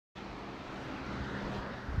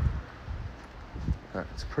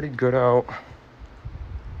It's pretty good out.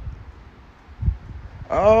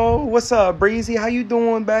 Oh, what's up, Breezy? How you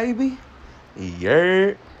doing, baby?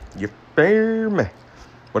 Yeah, you feel me?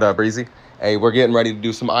 What up, Breezy? Hey, we're getting ready to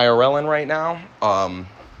do some IRLing right now.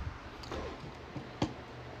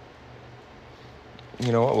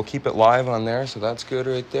 You know what? We'll keep it live on there, so that's good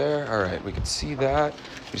right there. All right, we can see that.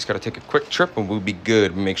 We just got to take a quick trip, and we'll be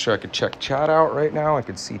good. Make sure I could check chat out right now. I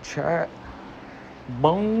could see chat.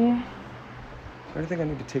 Boom. Anything I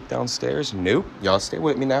need to take downstairs? Nope. Y'all stay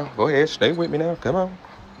with me now. Go ahead, stay with me now. Come on.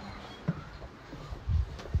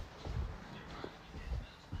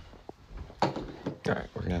 All right,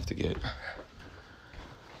 we're gonna have to get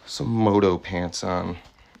some moto pants on.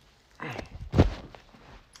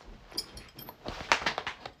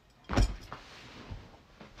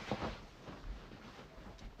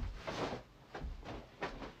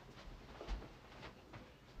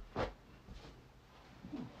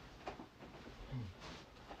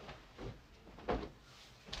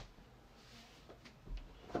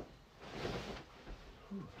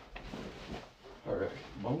 All right,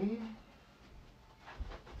 boom.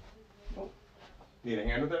 Oh. Need a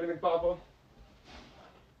hand with anything, Papa?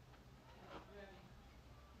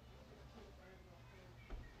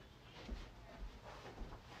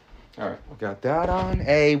 All right, we got that on.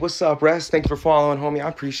 Hey, what's up, Rest? Thank you for following, homie. I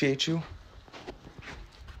appreciate you.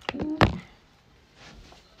 I'm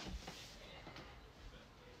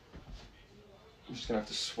just gonna have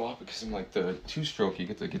to swap it because I'm like the two-stroke. You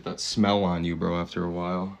get to get that smell on you, bro, after a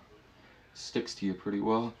while. Sticks to you pretty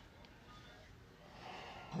well.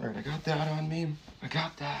 All right, I got that on me. I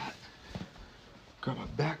got that. Grab my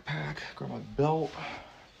backpack, grab my belt.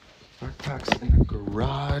 Backpack's in the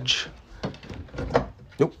garage.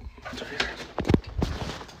 Nope. It's right here.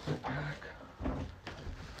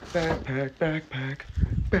 Backpack, backpack,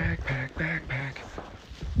 backpack,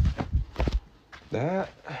 backpack.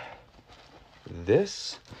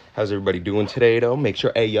 This. How's everybody doing today, though? Make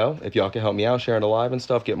sure, hey, yo, if y'all can help me out, sharing the live and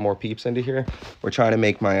stuff, get more peeps into here. We're trying to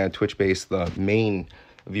make my Twitch base the main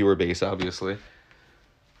viewer base, obviously.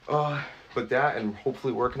 But that, and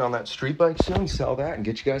hopefully working on that street bike soon, sell that, and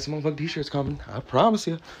get you guys some motherfucking t-shirts coming. I promise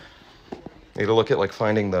you. Need to look at like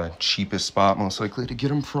finding the cheapest spot most likely to get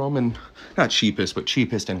them from, and not cheapest, but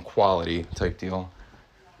cheapest in quality type deal.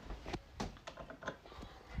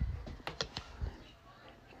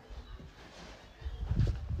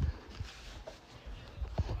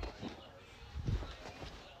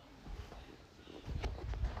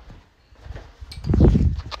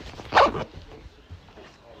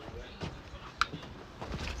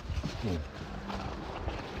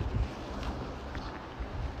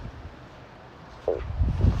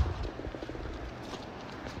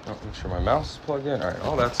 Oh, make sure my mouse is plugged in. All right,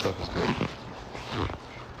 all that stuff is good.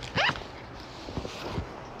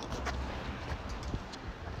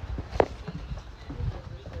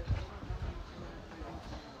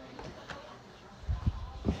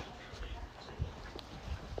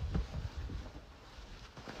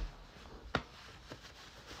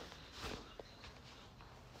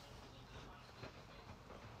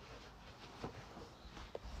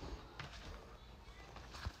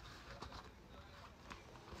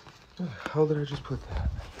 How did I just put that?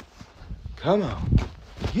 Come on.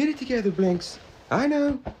 Get it together, Blinks. I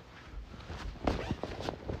know.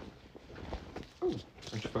 Oh,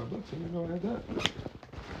 $65. I didn't know I had that.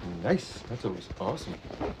 Nice. That's always awesome.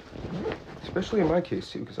 Especially in my case,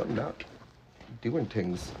 too, because I'm not doing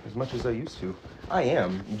things as much as I used to. I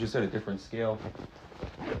am. You just at a different scale,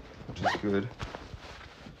 which is good.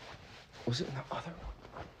 Was it in the other one?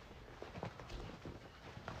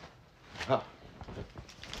 Ah.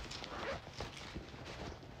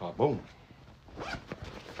 Ah, boom.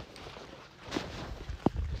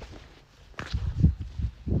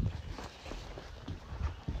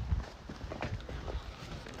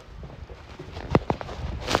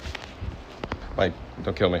 Mike,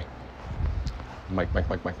 don't kill me. Mike.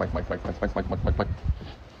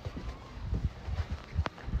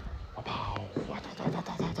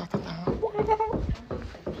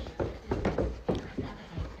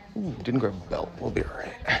 Ooh, didn't grab a belt. We'll be all right.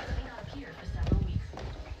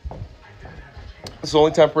 It's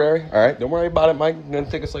only temporary. All right, don't worry about it, Mike. It's gonna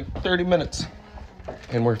take us like 30 minutes,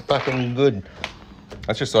 and we're fucking good.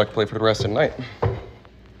 That's just so I can play for the rest of the night.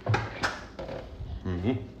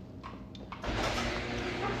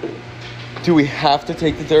 Do we have to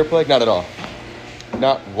take the dirt bike? Not at all.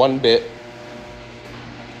 Not one bit.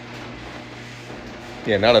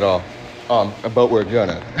 Yeah, not at all. But we're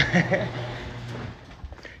gonna.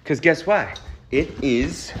 Because guess what? It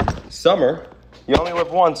is summer. You only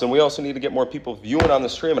live once, and we also need to get more people viewing on the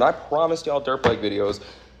stream. And I promised y'all dirt bike videos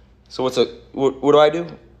So what do I do?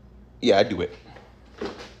 Yeah, I do it.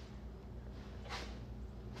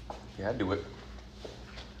 Yeah, I do it.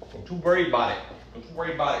 Don't you worry about it. Don't you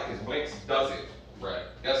worry about it, because Blinks does it. Right.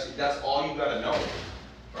 That's all you gotta know.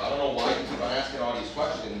 I don't know why you keep on asking all these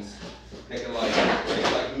questions, thinking like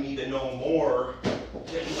you need to know more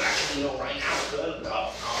than you actually know right now, cuz. No,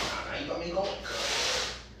 now you got me going,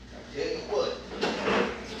 cuz. I tell you what.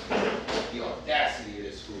 The audacity of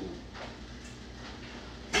this fool.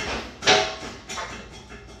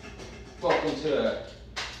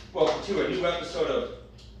 Welcome to a new episode of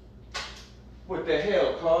What the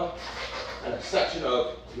Hell, cuz? And a section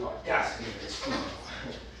of the audacity of this fool.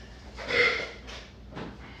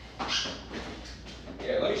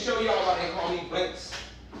 Yeah, let me show y'all why they call me Blinks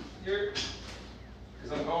here.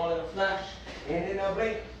 Because I'm going in a flash and in a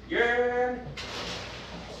blink. Yeah.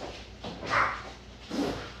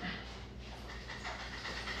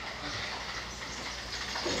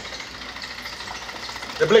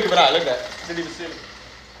 The blink of an eye, look at that. Didn't even see me.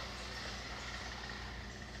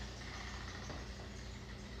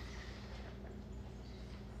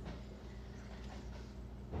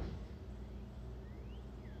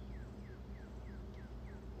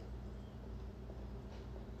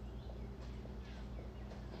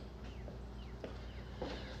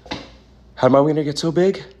 How did my wiener get so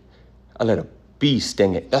big? I let a bee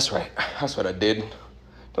sting it. That's right. That's what I did.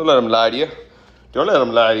 Don't let them lie to you. Don't let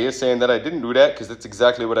them lie to you saying that I didn't do that, because that's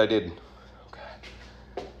exactly what I did.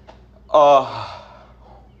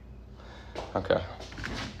 Okay.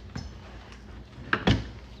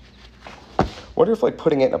 Wonder if like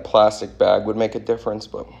putting it in a plastic bag would make a difference,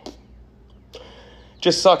 but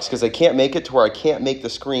just sucks because I can't make it to where I can't make the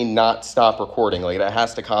screen not stop recording. Like it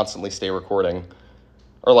has to constantly stay recording.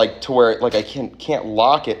 Or like to where like I can't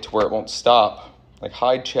lock it to where it won't stop. Like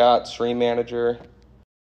hide chat, stream manager.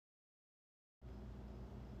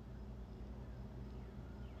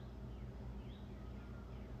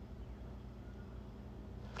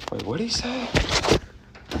 Wait, what did he say?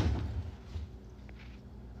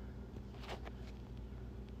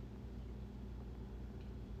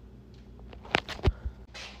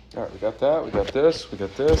 All right, we got that, we got this, we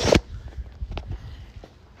got this.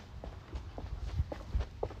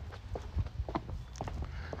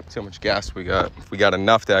 See how much gas we got, if we got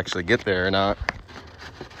enough to actually get there or not.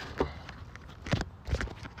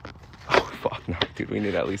 Oh, fuck no, dude, we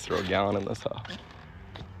need to at least throw a gallon in this house.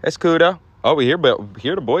 That's cool, though. Oh, we hear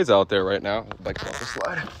the boys out there right now. Like, off the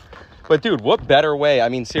slide. But dude, what better way? I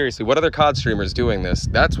mean, seriously, what other COD streamers doing this?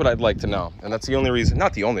 That's what I'd like to know. And that's the only reason,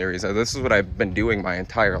 not the only reason, this is what I've been doing my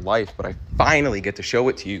entire life, but I finally get to show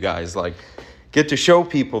it to you guys. Like, get to show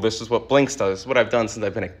people this is what Blinks does. This is what I've done since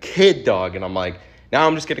I've been a kid, dog. And I'm like, now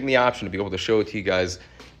I'm just getting the option to be able to show it to you guys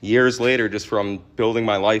years later, just from building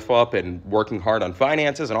my life up and working hard on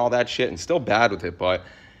finances and all that shit, and still bad with it, but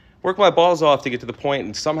worked my balls off to get to the point,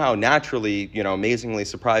 and somehow naturally, you know, amazingly,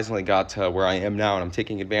 surprisingly got to where I am now, and I'm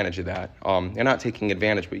taking advantage of that. And not taking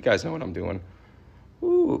advantage, but you guys know what I'm doing.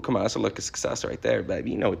 Ooh, come on, that's a look of success right there,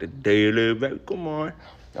 baby. You know what the deal is, baby. Come on.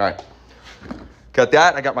 All right. Got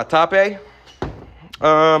that. I got my top A.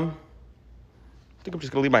 I think I'm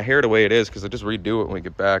just going to leave my hair the way it is because I'll just redo it when we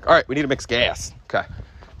get back. All right, we need to mix gas. Okay.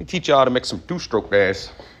 Let me teach y'all how to mix some two-stroke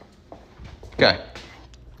gas. Okay.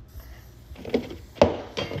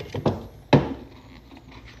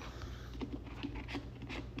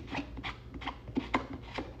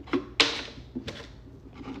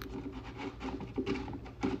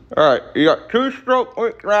 All right, you got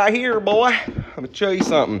two-stroke right here, boy. Let me show you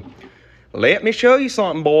something. Let me show you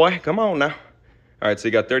something, boy. Come on now. All right, so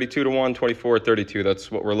you got 32 to 1, 24, 32.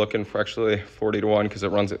 That's what we're looking for, actually, 40 to 1, because it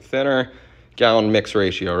runs it thinner. Gallon mix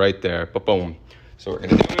ratio right there, ba-boom. So what we're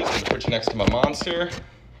gonna do is I'm gonna put you next to my monster.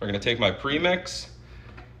 We're gonna take my premix.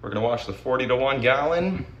 We're gonna wash the 40 to 1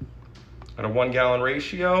 gallon at a 1 gallon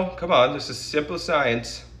ratio. Come on, this is simple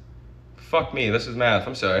science. Fuck me, this is math,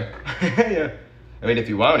 I'm sorry. Yeah. I mean, if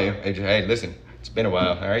you want to, hey, listen, it's been a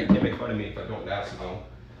while, all right? You can't make fun of me if I don't now, so.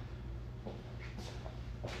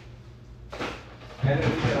 And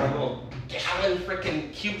then we got our little gallon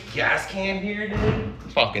freaking cute gas can here, dude.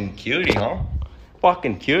 Fucking cutie, huh?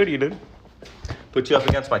 Fucking cutie, dude. Put you up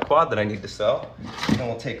against my quad that I need to sell. And then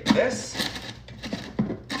we'll take this,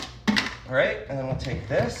 all right? And then we'll take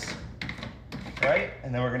this, right?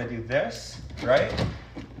 And then we're gonna do this, right?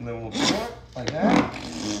 And then we'll do it like that,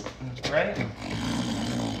 right?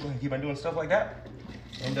 Keep on doing stuff like that.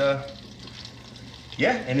 And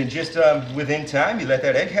yeah, and then just within time, you let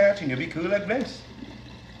that egg hatch and you'll be cool like Blinks.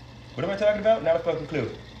 What am I talking about? Not a fucking clue.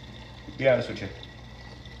 To be honest with you.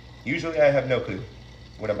 Usually I have no clue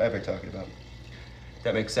what I'm ever talking about.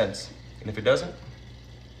 That makes sense. And if it doesn't,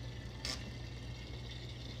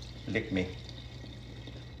 Lick me.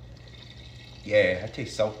 Yeah, I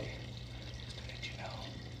taste salty. Just to let you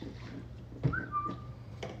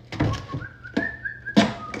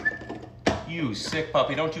know. You sick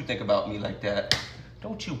puppy, don't you think about me like that.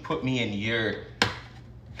 Don't you put me in your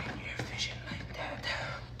vision like that.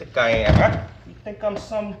 Think I am, huh? You think I'm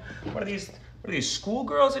some, what are these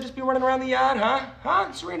schoolgirls that just be running around the yard, huh?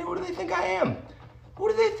 Huh, Serena, who do they think I am? Who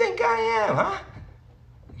do they think I am, huh?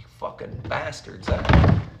 You fucking bastards,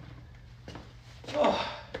 huh? Oh.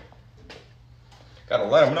 Gotta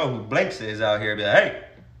let them know who Blinks is out here. Be like, hey,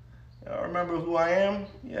 y'all remember who I am?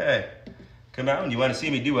 Yeah. Come out and you want to see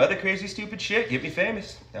me do other crazy, stupid shit? Get me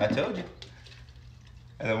famous. I told you.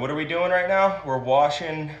 And then what are we doing right now? We're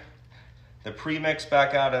washing the premix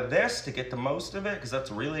back out of this to get the most of it, because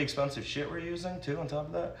that's really expensive shit we're using too on top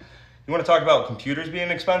of that. You want to talk about computers being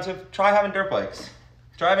expensive? Try having dirt bikes.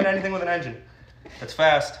 Try having anything with an engine that's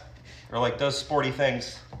fast or like does sporty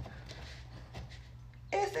things.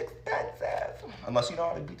 It's expensive. Unless you know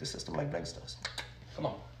how to beat the system like Blinks does. Come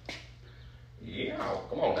on. Yeah,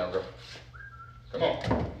 come on now, girl. Come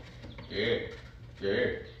on. Yeah, yeah.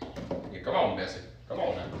 Yeah, come on, Bessie. Come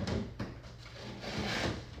on now.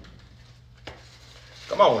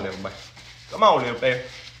 Come on, everybody. Come on, little baby.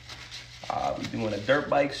 We doing a dirt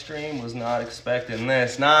bike stream. Was not expecting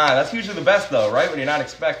this. Nah, that's usually the best though, right? When you're not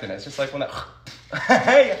expecting it. It's just like when that.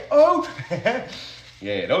 Hey, oh.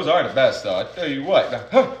 Yeah, those are the best though. I tell you what.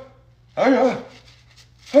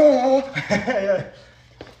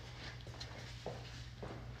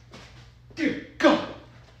 Dear God.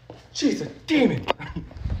 She's a demon.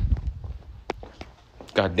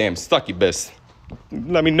 Goddamn sucky best.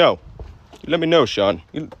 Let me know. Let me know, Sean.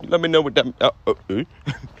 You let me know what that.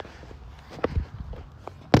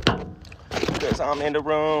 Because I'm in the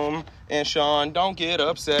room, and Sean, don't get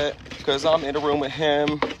upset, because I'm in the room with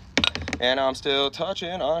him, and I'm still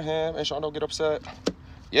touching on him, and Sean, don't get upset.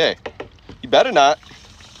 Yeah, you better not.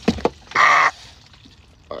 All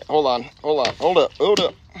right, hold on, hold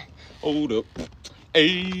up.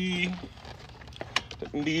 Hey,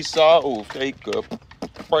 these off, take a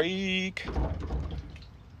break.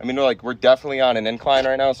 I mean, like, we're definitely on an incline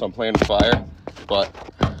right now, so I'm playing with fire, but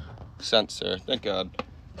sensor, thank God.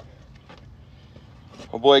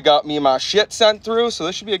 My boy got me my shit sent through, so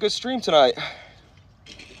this should be a good stream tonight.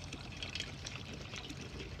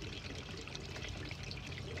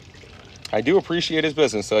 I do appreciate his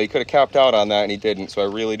business, so he could have capped out on that, and he didn't, so I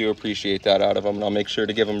really do appreciate that out of him, and I'll make sure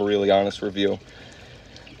to give him a really honest review.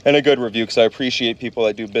 And a good review, because I appreciate people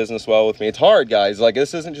that do business well with me. It's hard, guys. Like,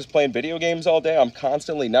 this isn't just playing video games all day. I'm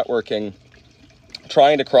constantly networking,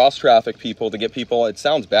 trying to cross-traffic people to get people, it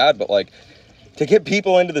sounds bad, but like, to get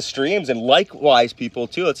people into the streams, and likewise people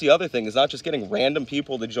too. That's the other thing, is not just getting random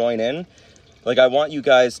people to join in. Like, I want you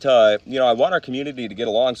guys to, you know, I want our community to get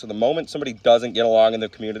along. So the moment somebody doesn't get along in the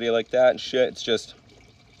community like that and shit, it's just,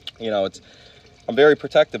 you know, I'm very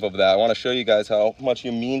protective of that. I want to show you guys how much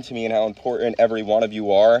you mean to me and how important every one of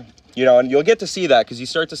you are. You know, and you'll get to see that because you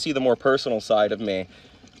start to see the more personal side of me.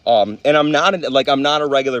 And I'm not a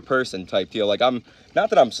regular person type deal. Like, not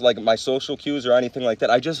that I'm like my social cues or anything like that.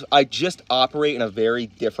 I just operate in a very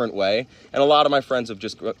different way. And a lot of my friends have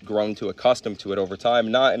just grown to accustomed to it over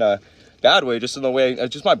time. Not in a bad way, just in the way,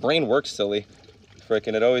 just my brain works silly.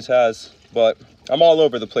 Freaking, it always has. But I'm all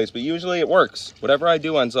over the place, but usually it works. Whatever I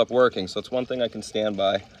do ends up working. So it's one thing I can stand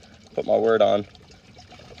by, put my word on.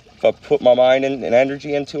 If I put my mind and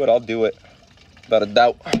energy into it, I'll do it. Without a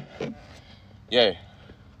doubt. Yay.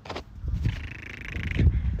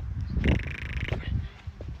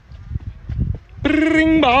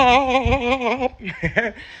 Ring bop.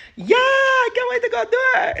 Yeah, I can't wait to go do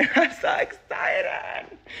it. I'm so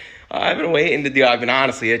excited. I've been waiting to do, I've been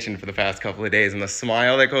honestly itching for the past couple of days, and the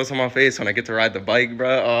smile that goes on my face when I get to ride the bike, bro,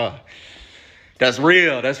 oh, that's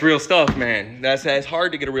real stuff, man. It's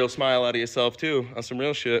hard to get a real smile out of yourself too, on some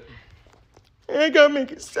real shit. I ain't gotta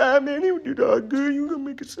make it sad, man. You do that good, you gonna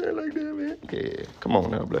make it sad like that, man. Yeah, come on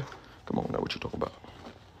now, bro. Come on now, what you talking about?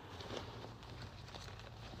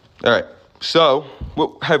 All right, so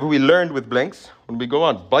what have we learned with Blinks? When we go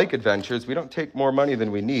on bike adventures, we don't take more money than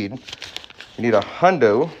we need. We need a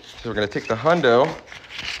hundo, so we're gonna take the hundo,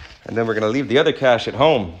 and then we're gonna leave the other cash at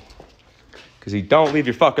home. Because you don't leave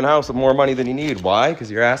your fucking house with more money than you need. Why?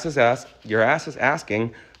 Because your ass is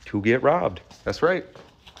asking to get robbed. That's right.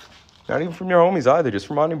 Not even from your homies either, just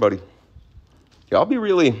from anybody. Y'all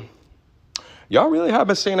really have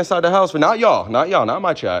been staying inside the house, but not y'all, not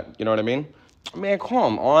my chat. You know what I mean? Man,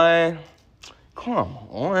 come on.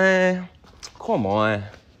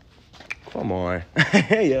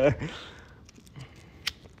 Yeah.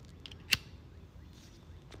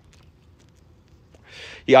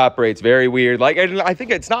 He operates very weird. Like, I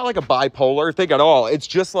think it's not like a bipolar thing at all. It's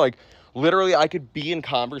just like, literally, I could be in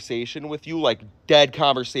conversation with you, like dead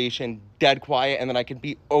conversation, dead quiet, and then I could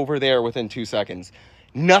be over there within 2 seconds.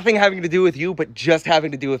 Nothing having to do with you, but just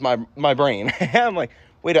having to do with my brain. I'm like,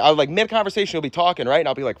 wait, I was like mid-conversation, you'll be talking, right? And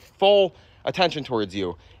I'll be like full attention towards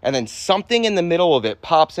you. And then something in the middle of it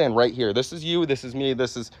pops in right here. This is you, this is me,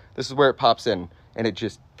 this is where it pops in. And it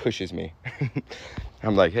just pushes me.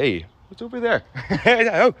 I'm like, hey, what's over there?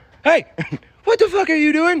 Oh, hey, what the fuck are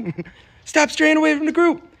you doing? Stop straying away from the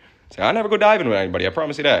group. So I never go diving with anybody, I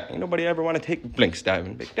promise you that. Ain't nobody ever want to take Blinks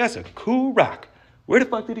diving. But that's a cool rock. Where the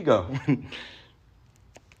fuck did he go?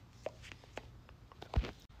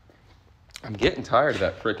 I'm getting tired of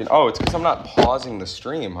that freaking... Oh, it's because I'm not pausing the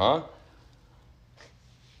stream, huh?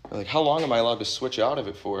 Like, how long am I allowed to switch out of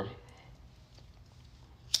it for?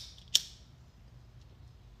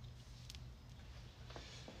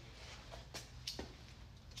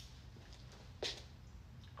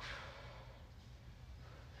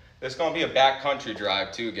 This is going to be a backcountry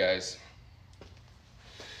drive, too, guys.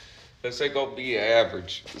 This ain't going to be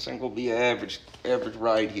average. This ain't going to be an average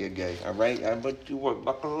ride here, guys. All right? I bet you will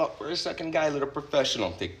buckle up for a second, guy. Let a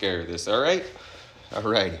professional take care of this, all right? All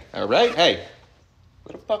right. All right? Hey,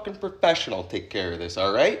 let a fucking professional take care of this,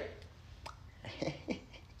 all right?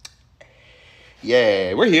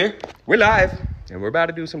 Yeah, we're here. We're live. And we're about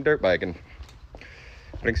to do some dirt biking.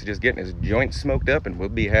 Blinks is just getting his joints smoked up, and we'll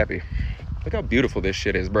be happy. Look how beautiful this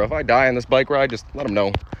shit is, bro. If I die on this bike ride, just let him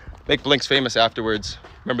know. Make Blinks famous afterwards.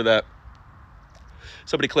 Remember that.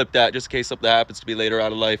 Somebody clip that just in case something happens to me later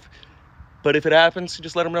out of life. But if it happens,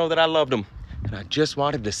 just let them know that I loved them. And I just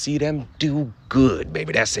wanted to see them do good,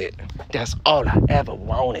 baby. That's it. That's all I ever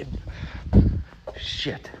wanted.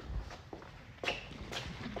 Shit.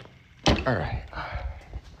 All right.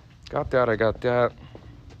 Got that, I got that.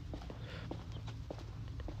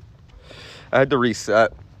 I had to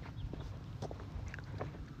reset.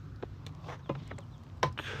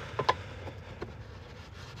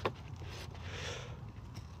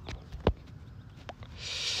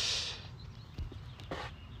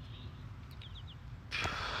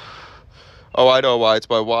 Oh, I know why. It's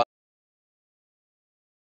by Y.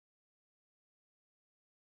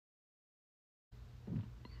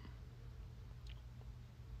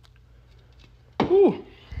 Whew.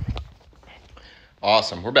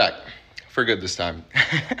 Awesome. We're back. For good this time.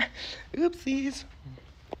 Oopsies.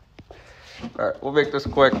 All right, we'll make this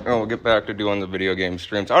quick and we'll get back to doing the video game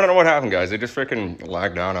streams. I don't know what happened, guys. It just freaking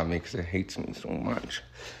lagged out on me because it hates me so much.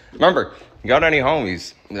 Remember, you got any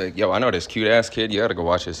homies? Like, yo, I know this cute-ass kid. You got to go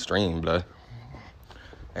watch his stream, blood.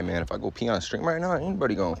 Hey, man, if I go pee on a stream right now, ain't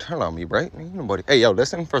nobody gonna turn on me, right? Ain't nobody. Hey, yo,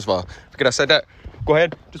 listen. First of all, forget I said that. Go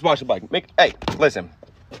ahead. Just watch the bike. Hey, listen.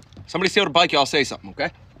 Somebody steal the bike, y'all say something, okay?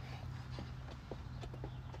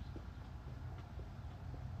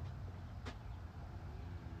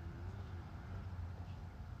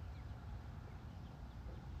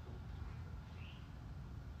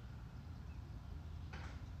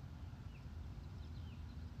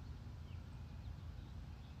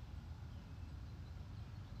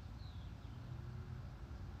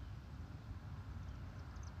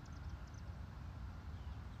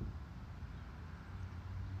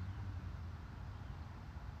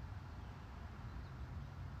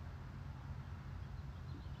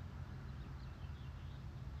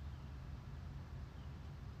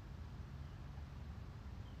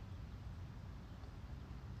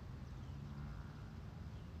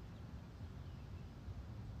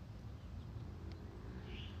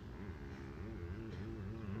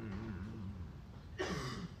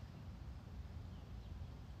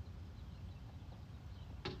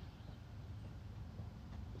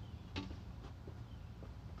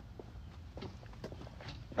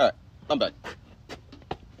 All right, I'm back.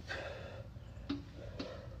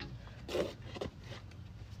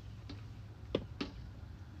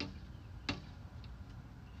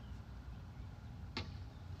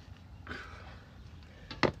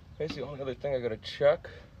 Basically, the only other thing I gotta check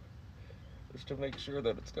is to make sure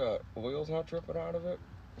that it's got oil's not dripping out of it.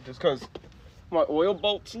 Just because my oil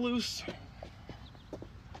bolt's loose.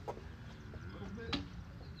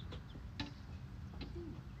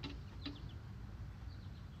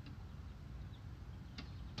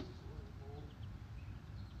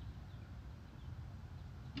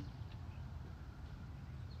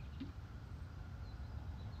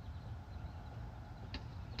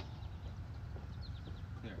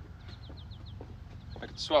 I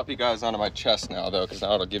can swap you guys onto my chest now, though, because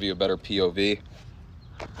now it'll give you a better POV.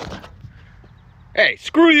 Hey,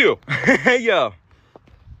 screw you! Hey, yo!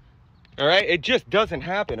 Alright, it just doesn't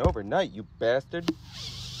happen overnight, you bastard.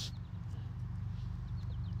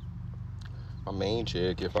 a main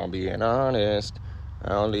chick, if I'm being honest.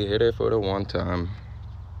 I only hit it for the one time.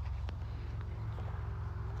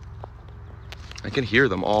 I can hear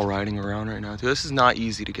them all riding around right now too. This is not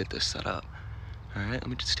easy to get this set up. All right, let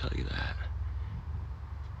me just tell you that.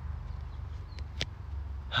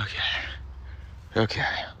 Okay.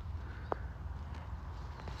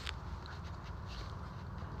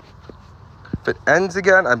 If it ends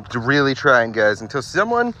again, I'm really trying, guys, until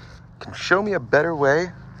someone can show me a better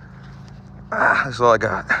way. That's all I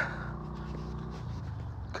got.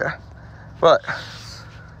 Okay, but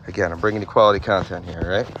again, I'm bringing you quality content here,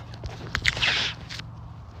 right?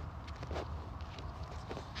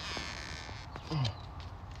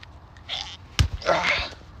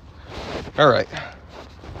 All right.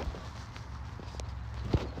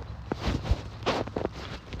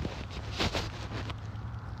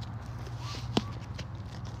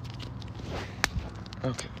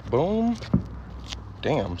 Okay, boom.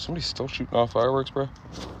 Damn, somebody's still shooting off fireworks, bro.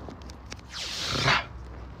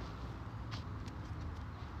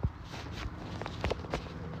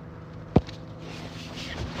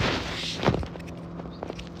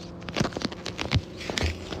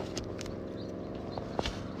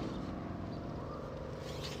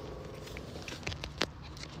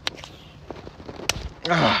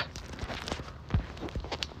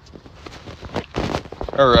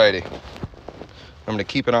 Alrighty. I'm gonna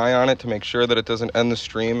keep an eye on it to make sure that it doesn't end the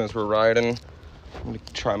stream as we're riding. I'm gonna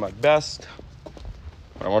try my best.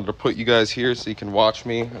 I wanted to put you guys here so you can watch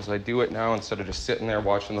me as I do it now instead of just sitting there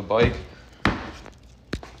watching the bike.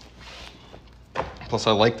 Plus,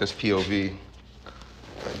 I like this POV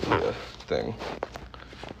idea thing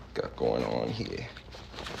got going on here.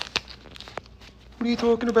 What are you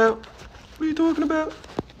talking about? What are you talking about?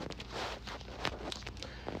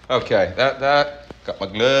 Okay, that. Got my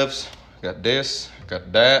gloves, got this,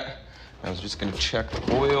 got that. I was just gonna check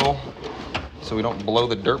the oil so we don't blow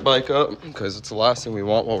the dirt bike up, because it's the last thing we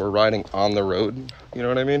want while we're riding on the road. You know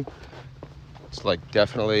what I mean? It's like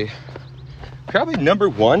definitely, probably number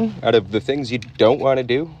one out of the things you don't want to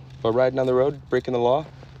do while riding on the road, breaking the law.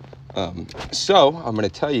 So I'm gonna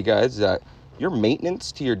tell you guys that your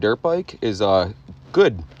maintenance to your dirt bike is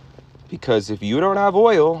good, because if you don't have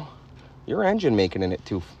oil, your engine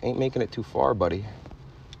ain't making it too far, buddy.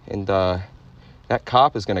 And that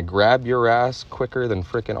cop is gonna grab your ass quicker than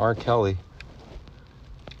frickin' R. Kelly.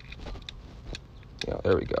 Yeah,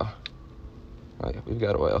 there we go. Oh yeah, we've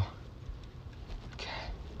got oil. Okay.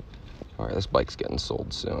 All right, this bike's getting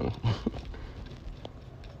sold soon.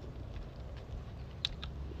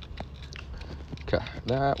 Okay,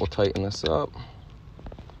 we'll tighten this up.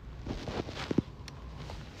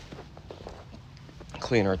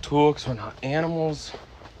 Clean our tool, because we're not animals.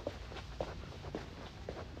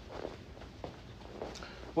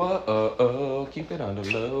 Whoa, keep it on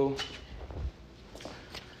the low.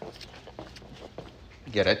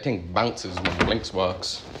 Yeah, that thing bounces when Blinks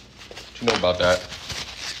walks. What you know about that?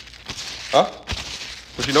 Huh?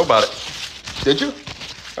 What you know about it? Did you?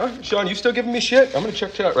 Huh? Sean, you still giving me shit? I'm gonna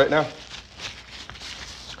check chat right now.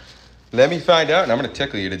 Let me find out, and I'm gonna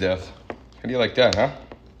tickle you to death. How do you like that, huh?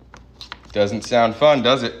 Doesn't sound fun,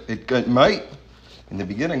 does it? It might in the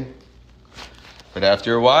beginning. But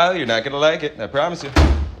after a while, you're not gonna like it, I promise you.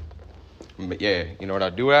 But yeah, you know what I'll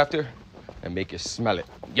do after? I make you smell it.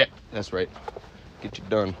 Yeah, that's right. Get you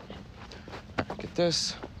done. Get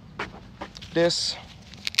this.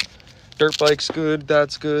 Dirt bike's good,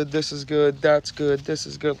 that's good, this is good, that's good, this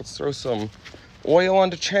is good. Let's throw some oil on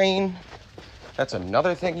the chain. That's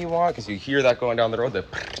another thing you want, because you hear that going down the road.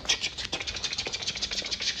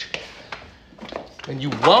 And you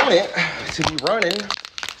want it to be running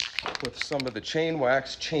with some of the chain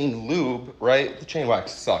wax, chain lube, right? The chain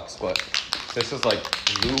wax sucks, but this is like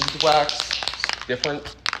lubed wax. It's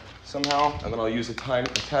different somehow. And then I'll use a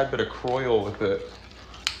tad bit of Croil with it.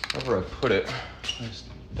 Wherever I put it,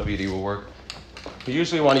 WD will work. You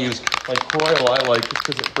usually want to use like Croil. I like it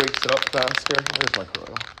because it breaks it up faster. Where's my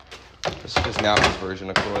Croil? This is just Napa's version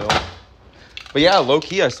of Croil. But yeah, low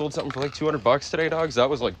key, I sold something for like 200 bucks today, dogs. That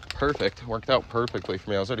was like perfect. Worked out perfectly for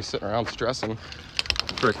me. I was already sitting around stressing,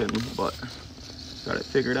 frickin', but got it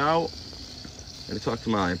figured out. Gotta talk to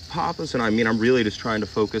my papas, and I mean, I'm really just trying to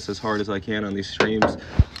focus as hard as I can on these streams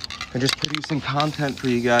and just producing content for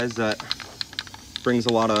you guys that brings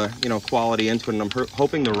a lot of, quality into it. And I'm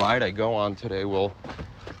hoping the ride I go on today will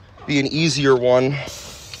be an easier one,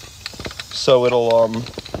 so it'll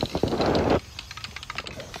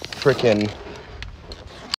frickin'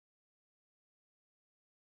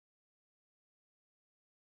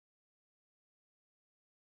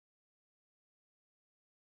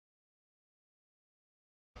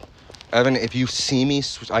 Evan, if you see me,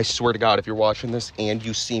 I swear to God, if you're watching this and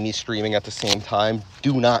you see me streaming at the same time,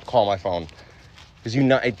 do not call my phone. Because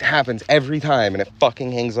it happens every time and it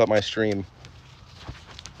fucking hangs up my stream.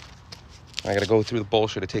 I gotta go through the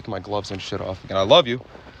bullshit of taking my gloves and shit off again. I love you.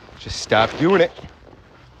 Just stop doing it.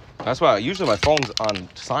 That's why usually my phone's on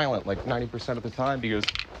silent like 90% of the time, because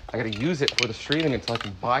I gotta use it for the streaming until I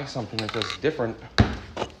can buy something that's just different.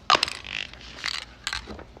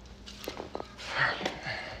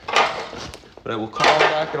 But I will call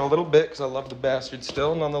back in a little bit because I love the bastard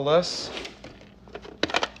still, nonetheless.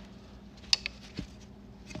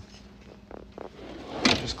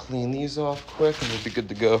 Just clean these off quick and we'll be good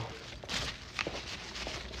to go.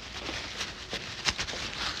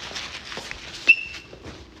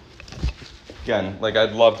 Again, like,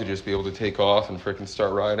 I'd love to just be able to take off and freaking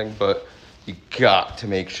start riding, but you got to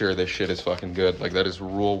make sure this shit is fucking good. Like, that is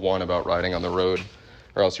rule one about riding on the road,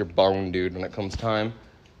 or else you're boned, dude, when it comes time.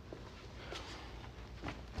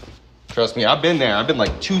 Trust me, I've been there. I've been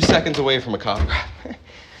like 2 seconds away from a cop.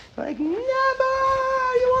 Like, never!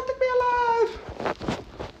 You won't take me alive!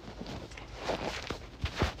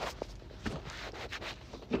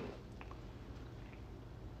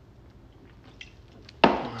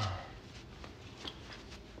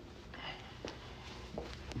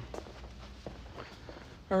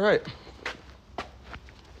 All right.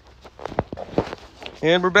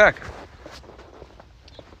 And we're back.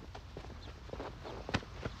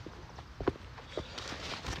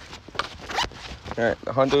 All right,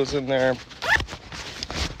 the hundo's in there.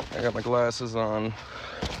 I got my glasses on.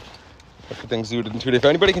 Everything's zooted and tooted. If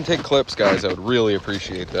anybody can take clips, guys, I would really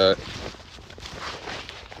appreciate that.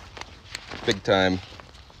 Big time.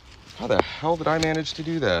 How the hell did I manage to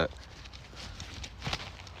do that?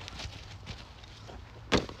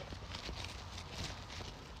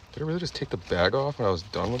 Did I really just take the bag off when I was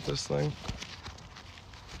done with this thing?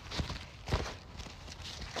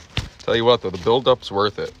 Tell you what though, the build-up's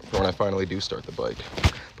worth it for when I finally do start the bike.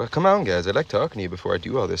 But come on guys, I like talking to you before I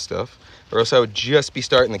do all this stuff. Or else I would just be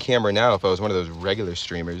starting the camera now if I was one of those regular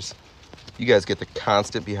streamers. You guys get the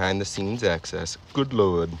constant behind the scenes access. Good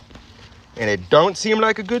Lord. And it don't seem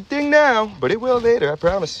like a good thing now, but it will later, I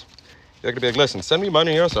promise. You're gonna be like, listen, send me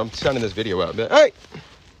money or so I'm sending this video out. But, hey,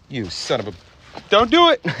 you son of a, don't do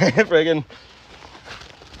it. Friggin'.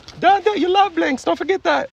 Don't do it, you love Blinks, don't forget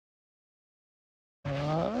that.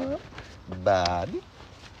 Bad.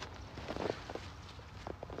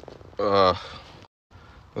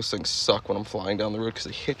 Those things suck when I'm flying down the road because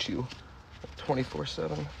they hit you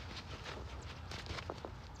 24/7.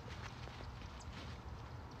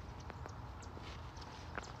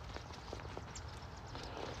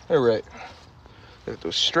 All right, got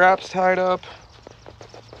those straps tied up.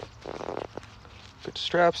 Get the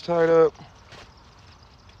straps tied up.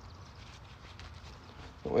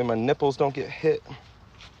 That way my nipples don't get hit.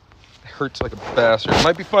 It hurts like a bastard. It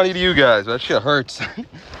might be funny to you guys, but that shit hurts.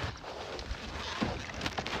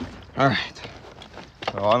 All right.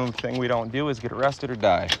 The only thing we don't do is get arrested or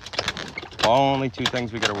die. Only two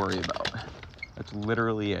things we gotta worry about. That's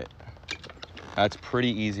literally it. That's pretty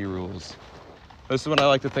easy rules. This is when I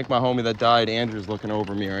like to think my homie that died, Andrew's looking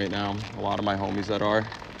over me right now. A lot of my homies that are.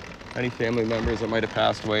 Any family members that might have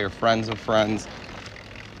passed away or friends of friends.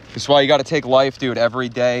 That's why you gotta take life, dude, every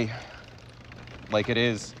day like it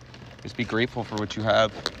is. Just be grateful for what you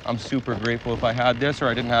have. I'm super grateful. If I had this or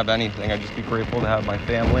I didn't have anything, I'd just be grateful to have my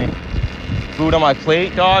family. Food on my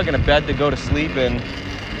plate, dog, and a bed to go to sleep in.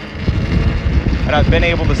 And I've been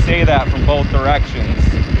able to say that from both directions.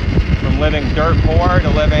 From living dirt poor to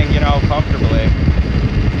living, you know, comfortably.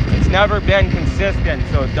 It's never been consistent,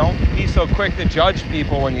 so don't be so quick to judge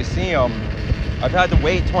people when you see them. I've had to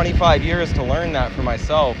wait 25 years to learn that for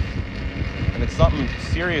myself. And it's something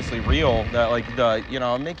seriously real that, like, you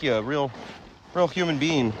know, make you a real human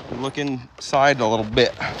being. Look inside a little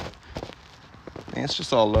bit. And it's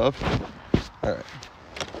just all love. All right.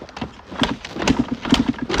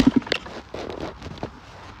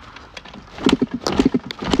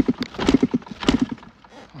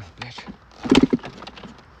 Come on, bitch.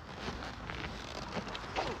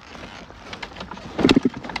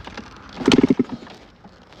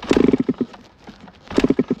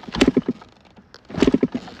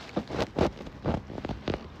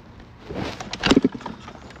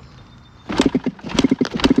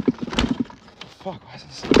 Fuck, why is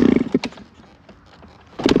this?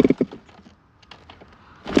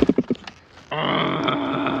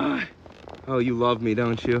 Oh, you love me,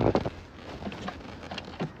 don't you?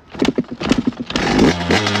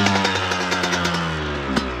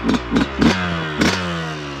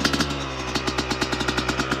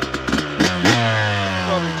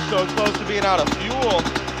 So close to being out of fuel.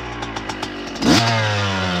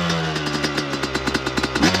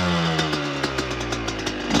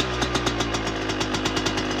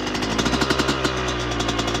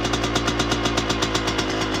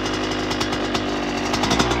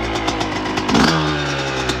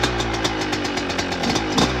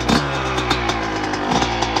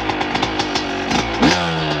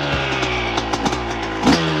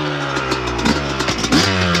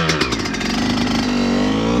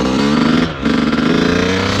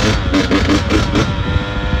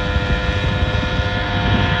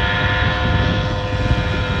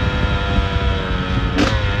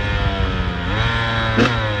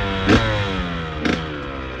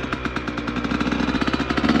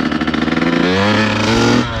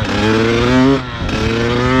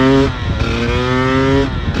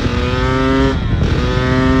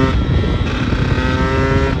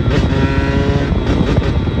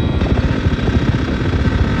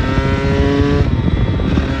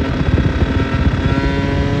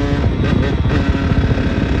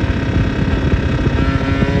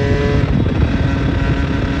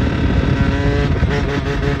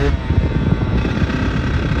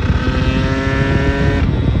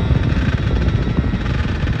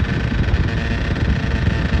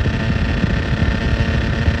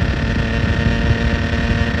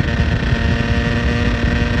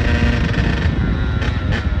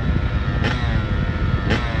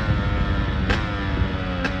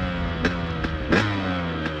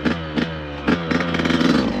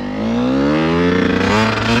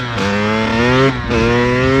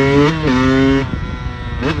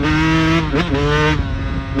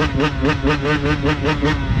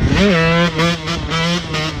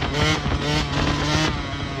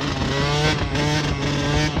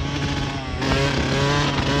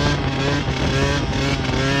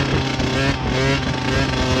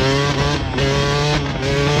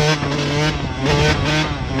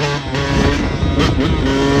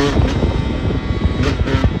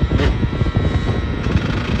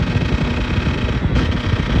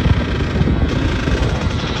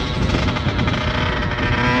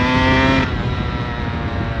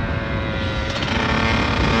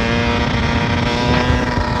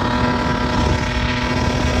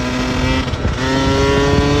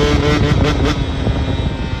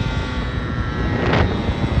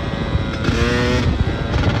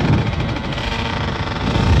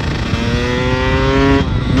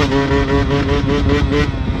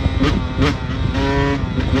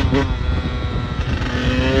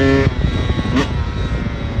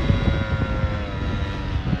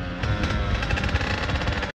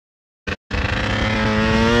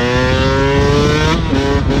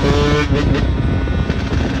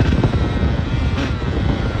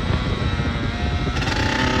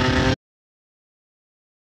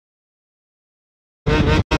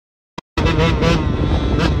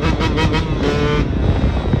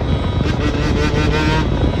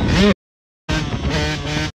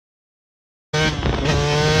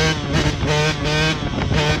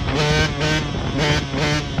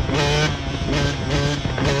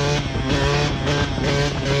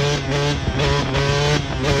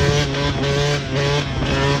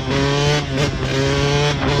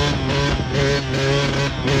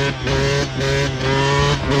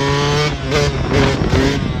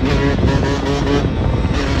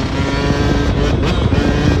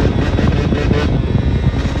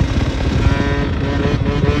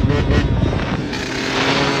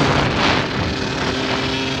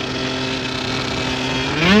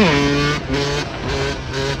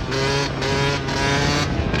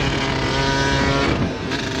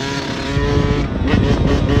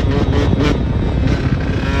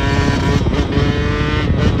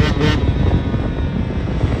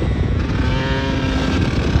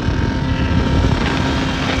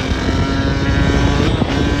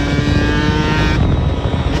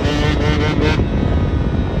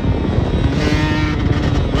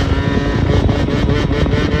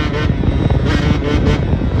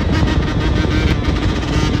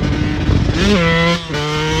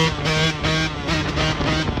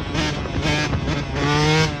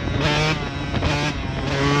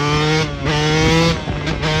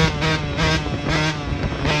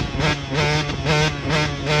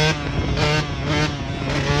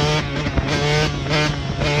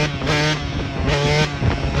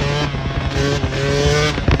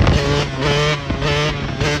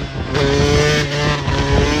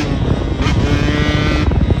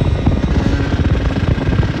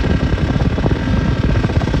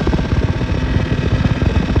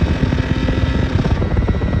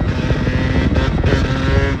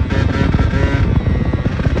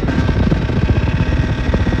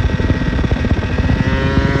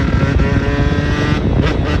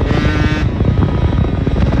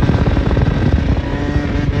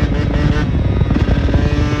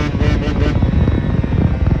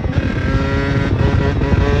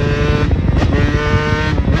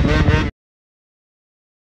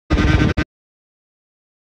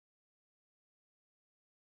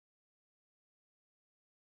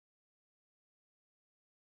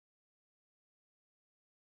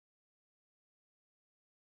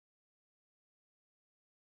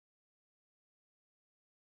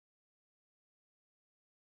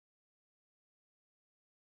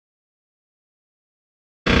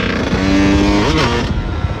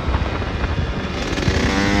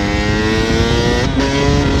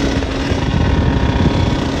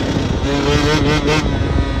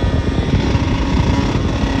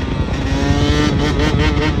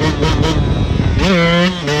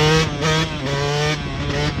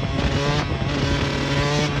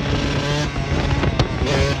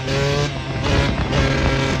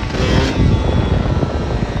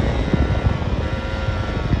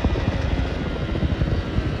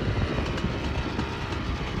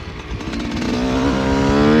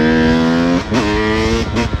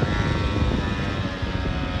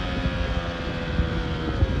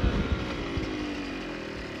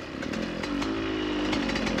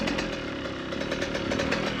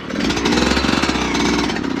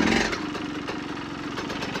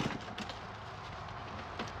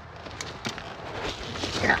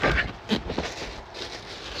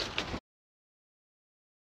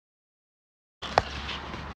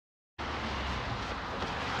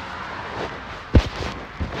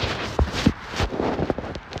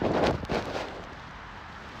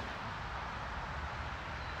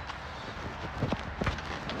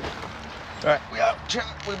 All right, we out.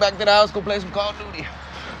 We back to the house. Go play some Call of Duty.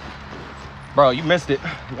 Bro, you missed it.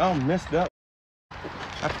 Y'all missed that.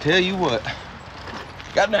 I tell you what.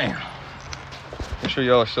 Goddamn. Make sure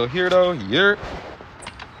y'all are still here though. Here.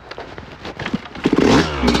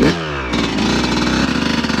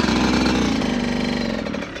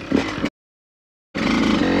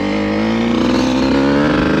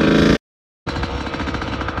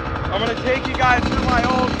 I'm gonna take you guys to my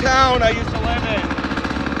old town I used to live in.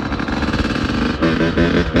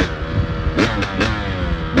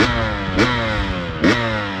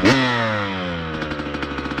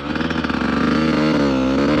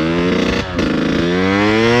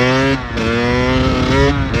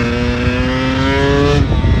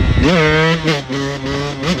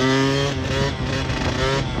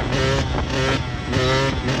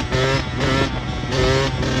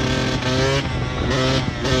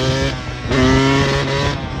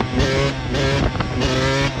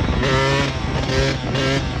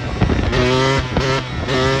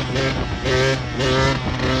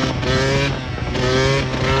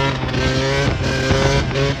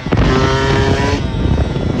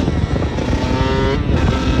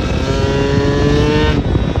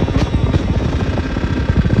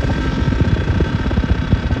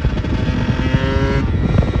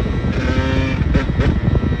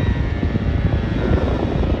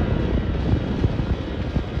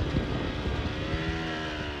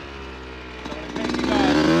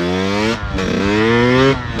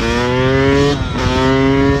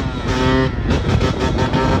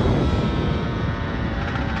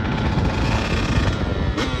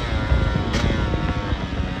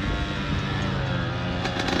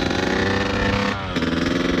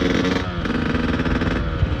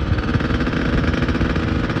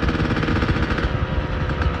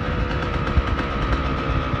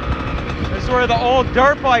 Where the old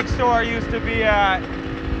dirt bike store used to be at.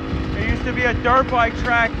 There used to be a dirt bike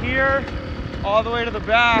track here all the way to the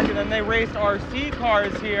back, and then they raced RC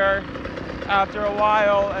cars here after a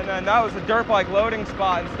while, and then that was a dirt bike loading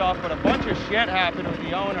spot and stuff, but a bunch of shit happened with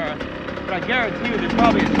the owner. But I guarantee you there's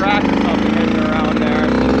probably a track or something hidden around there.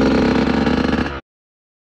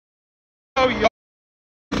 Oh, yo.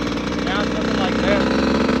 Now it's something like this.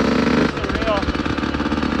 It's surreal.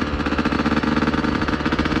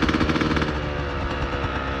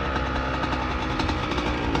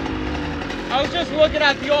 I was just looking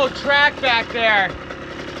at the old track back there.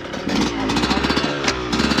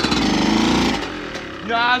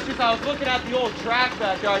 No, I was looking at the old track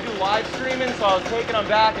back there. I do live streaming, so I was taking them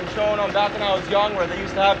back and showing them back when I was young, where they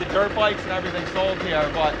used to have the dirt bikes and everything sold here,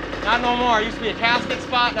 but not no more. It used to be a casket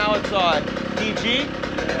spot, now it's DG.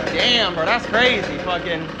 Damn, bro, that's crazy.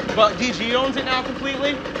 Fucking, but DG owns it now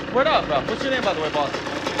completely. Word up, bro. What's your name, by the way, boss?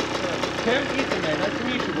 Tim? Ethan, man. Nice to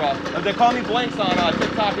meet you, bro. They call me Blinks on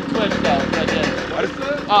TikTok and Twitch, though. What is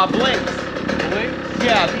that? Blinks. Blinks?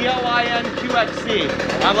 Yeah, BLINQXC.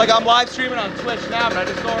 I'm live streaming on Twitch now, but I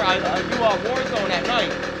just go, I do Warzone at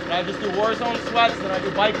night. And I just do Warzone sweats, and then I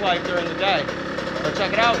do bike life during the day. So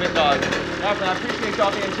check it out, big dog. Yeah, man, I appreciate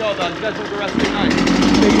y'all being chill, dog. You guys have the rest of the night.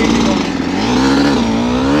 Take it easy, dog.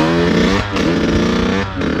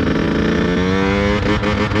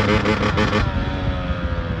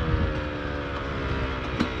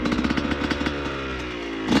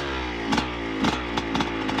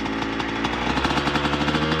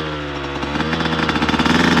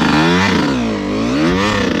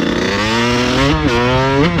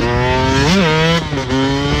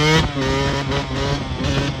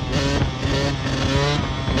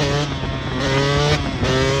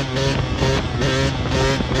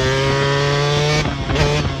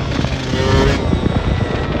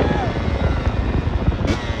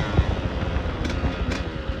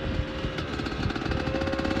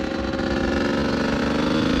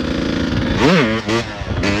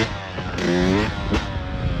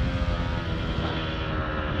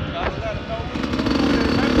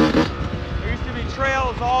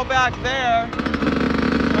 was all back there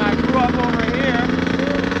when I grew up over here.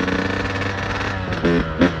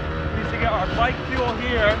 We used to get our bike fuel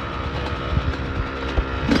here.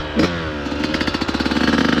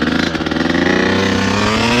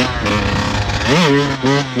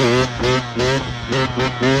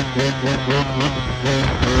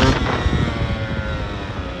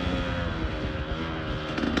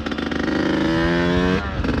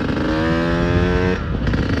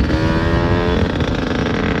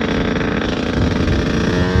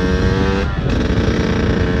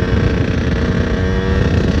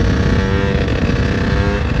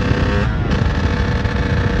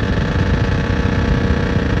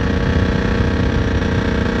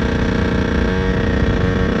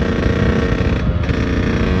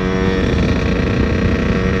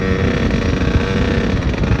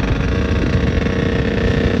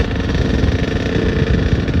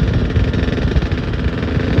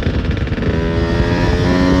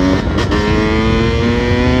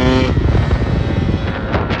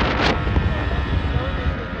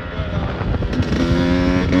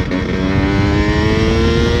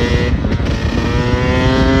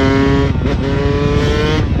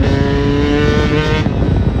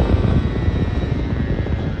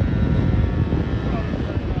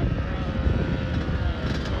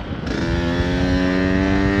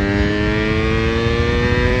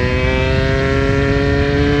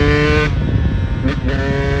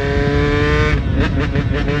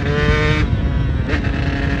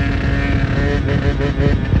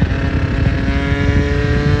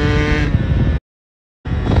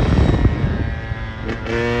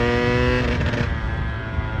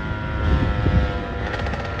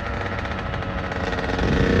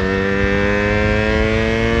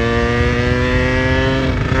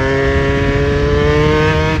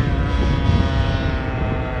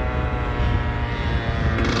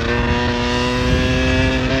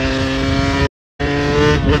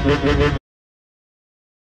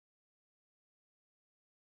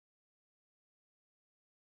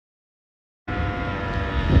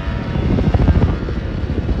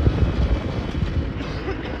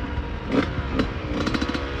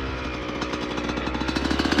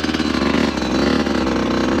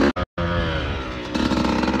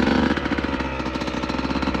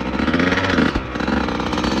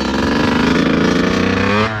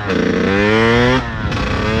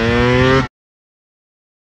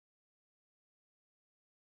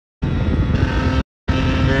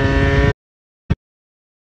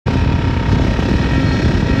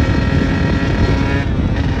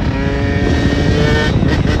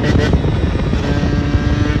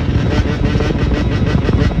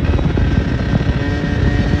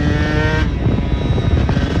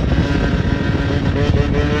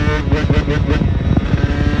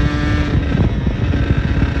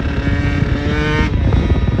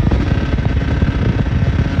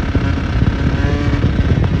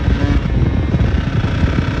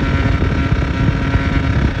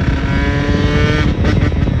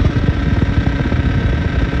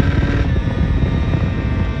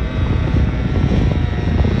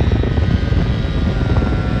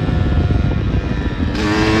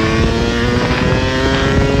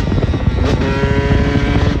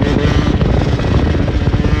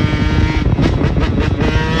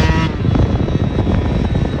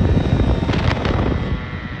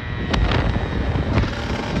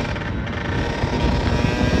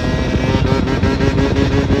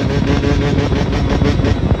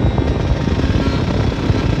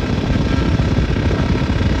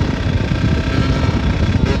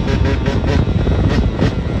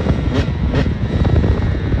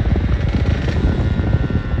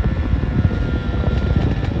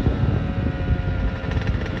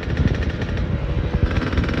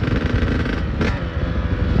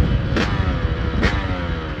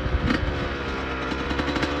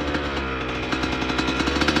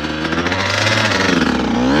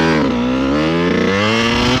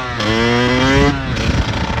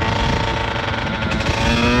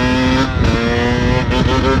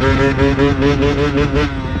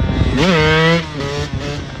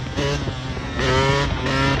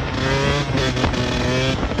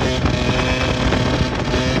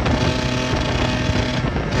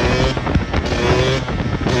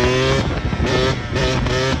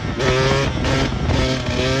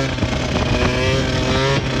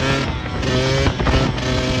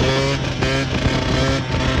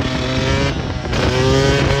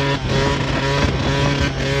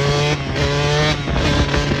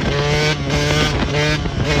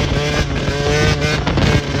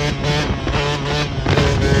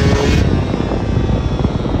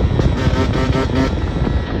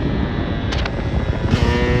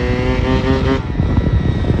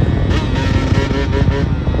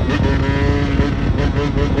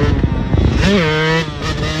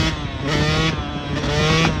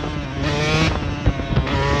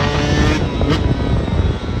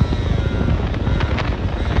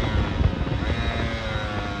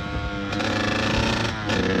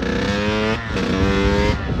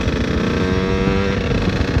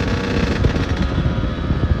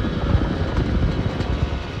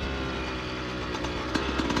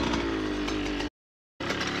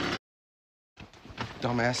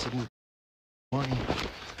 Dumbass didn't money.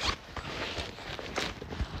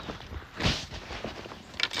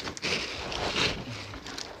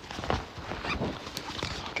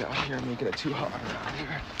 Get out here, making it too hot around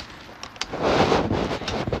here.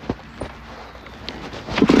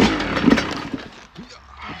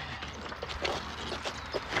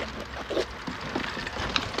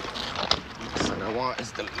 Next thing I want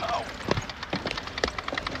is the low.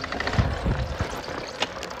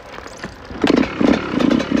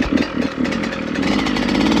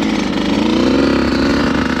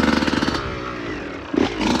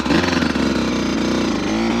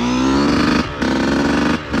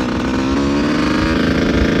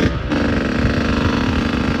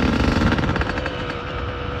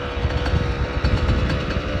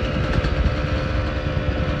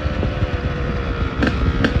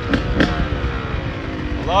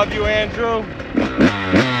 Love you, Andrew.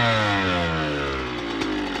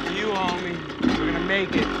 You, homie. We're gonna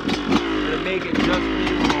make it. We're gonna make it just for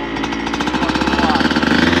you, homie. Fucking watch.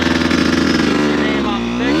 Keep your name on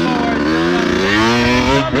the big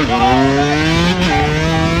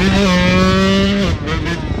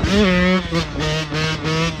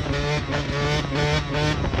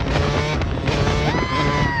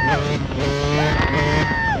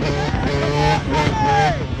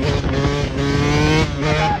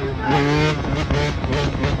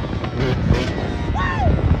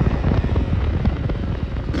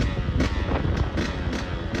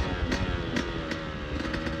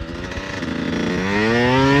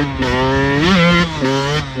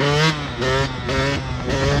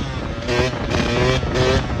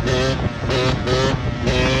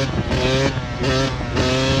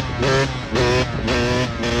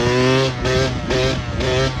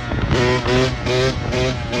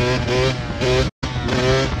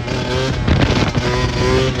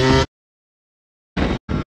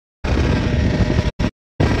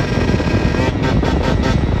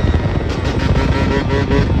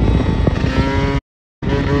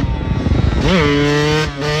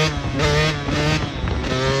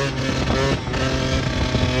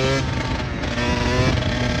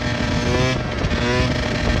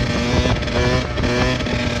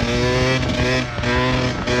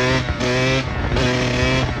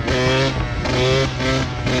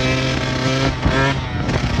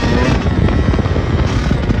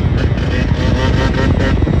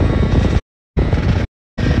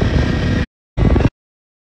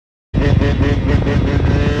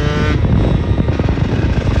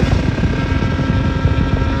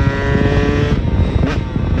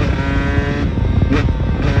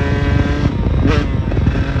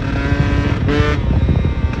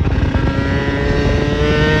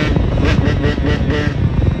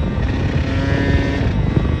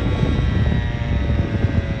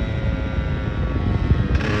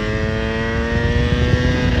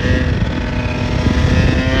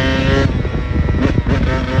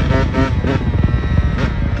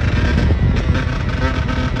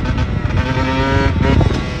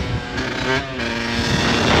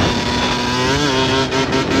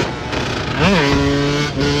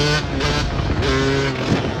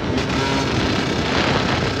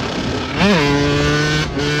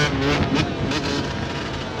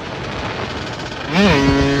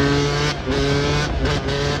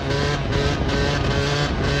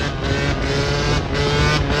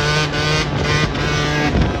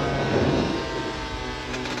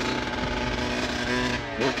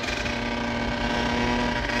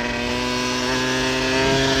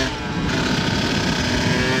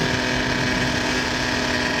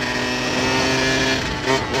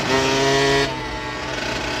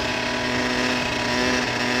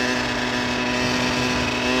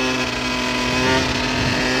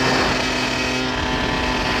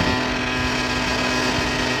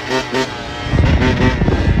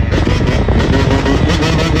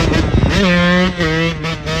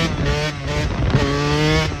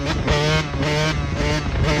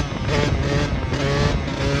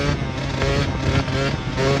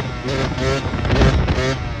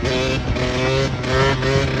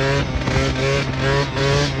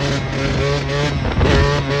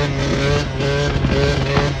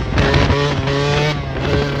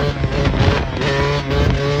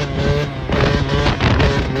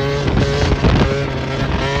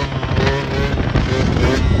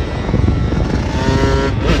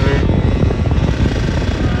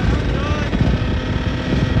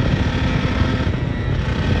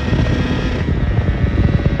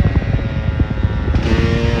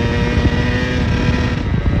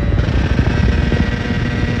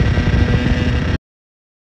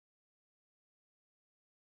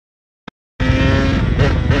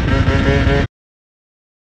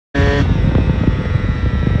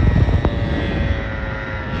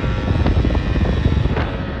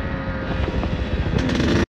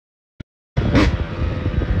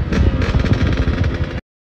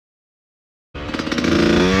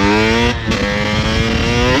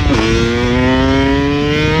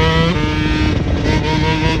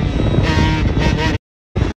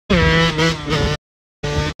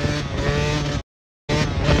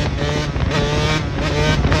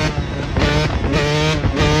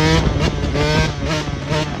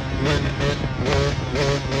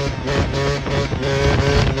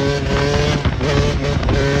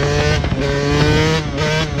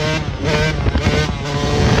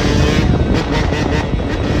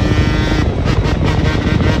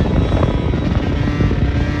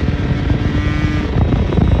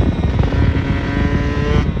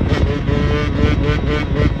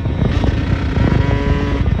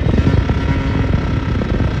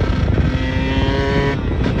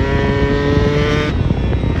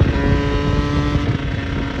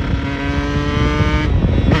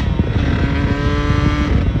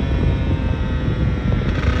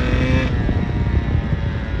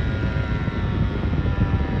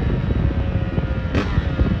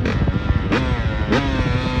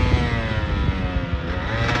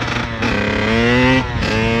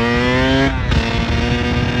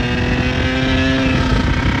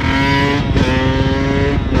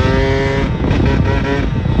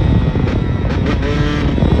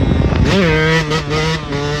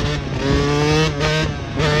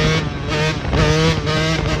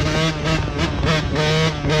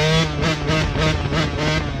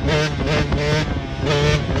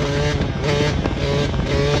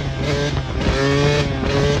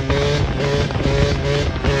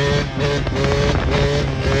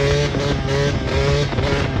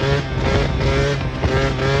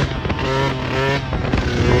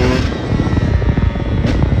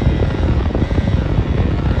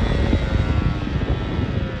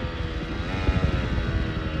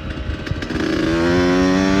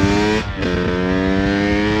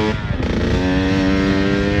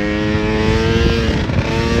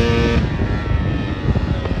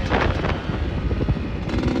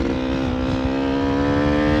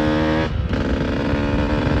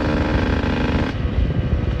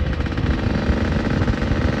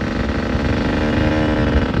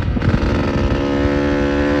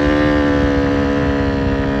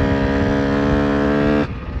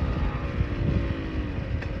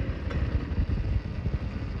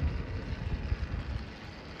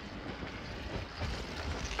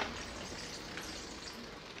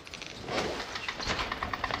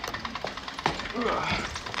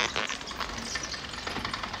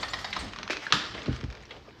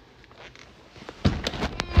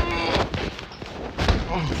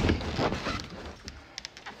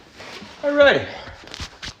Alrighty,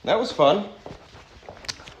 that was fun.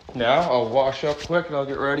 Now I'll wash up quick and I'll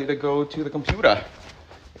get ready to go to the computer.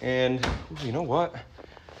 And ooh, you know what?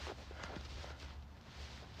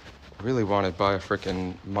 I really want to buy a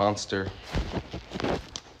freaking Monster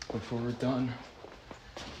before we're done.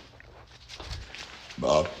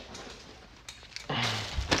 Bob.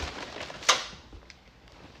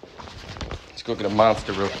 Let's go get a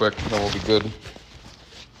Monster real quick, then we'll be good.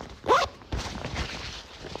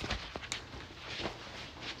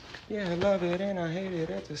 Yeah, I love it and I hate it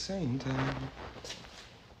at the same time.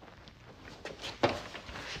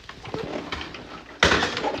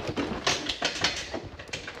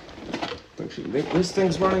 Actually, think this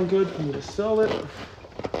thing's running good for me to sell it.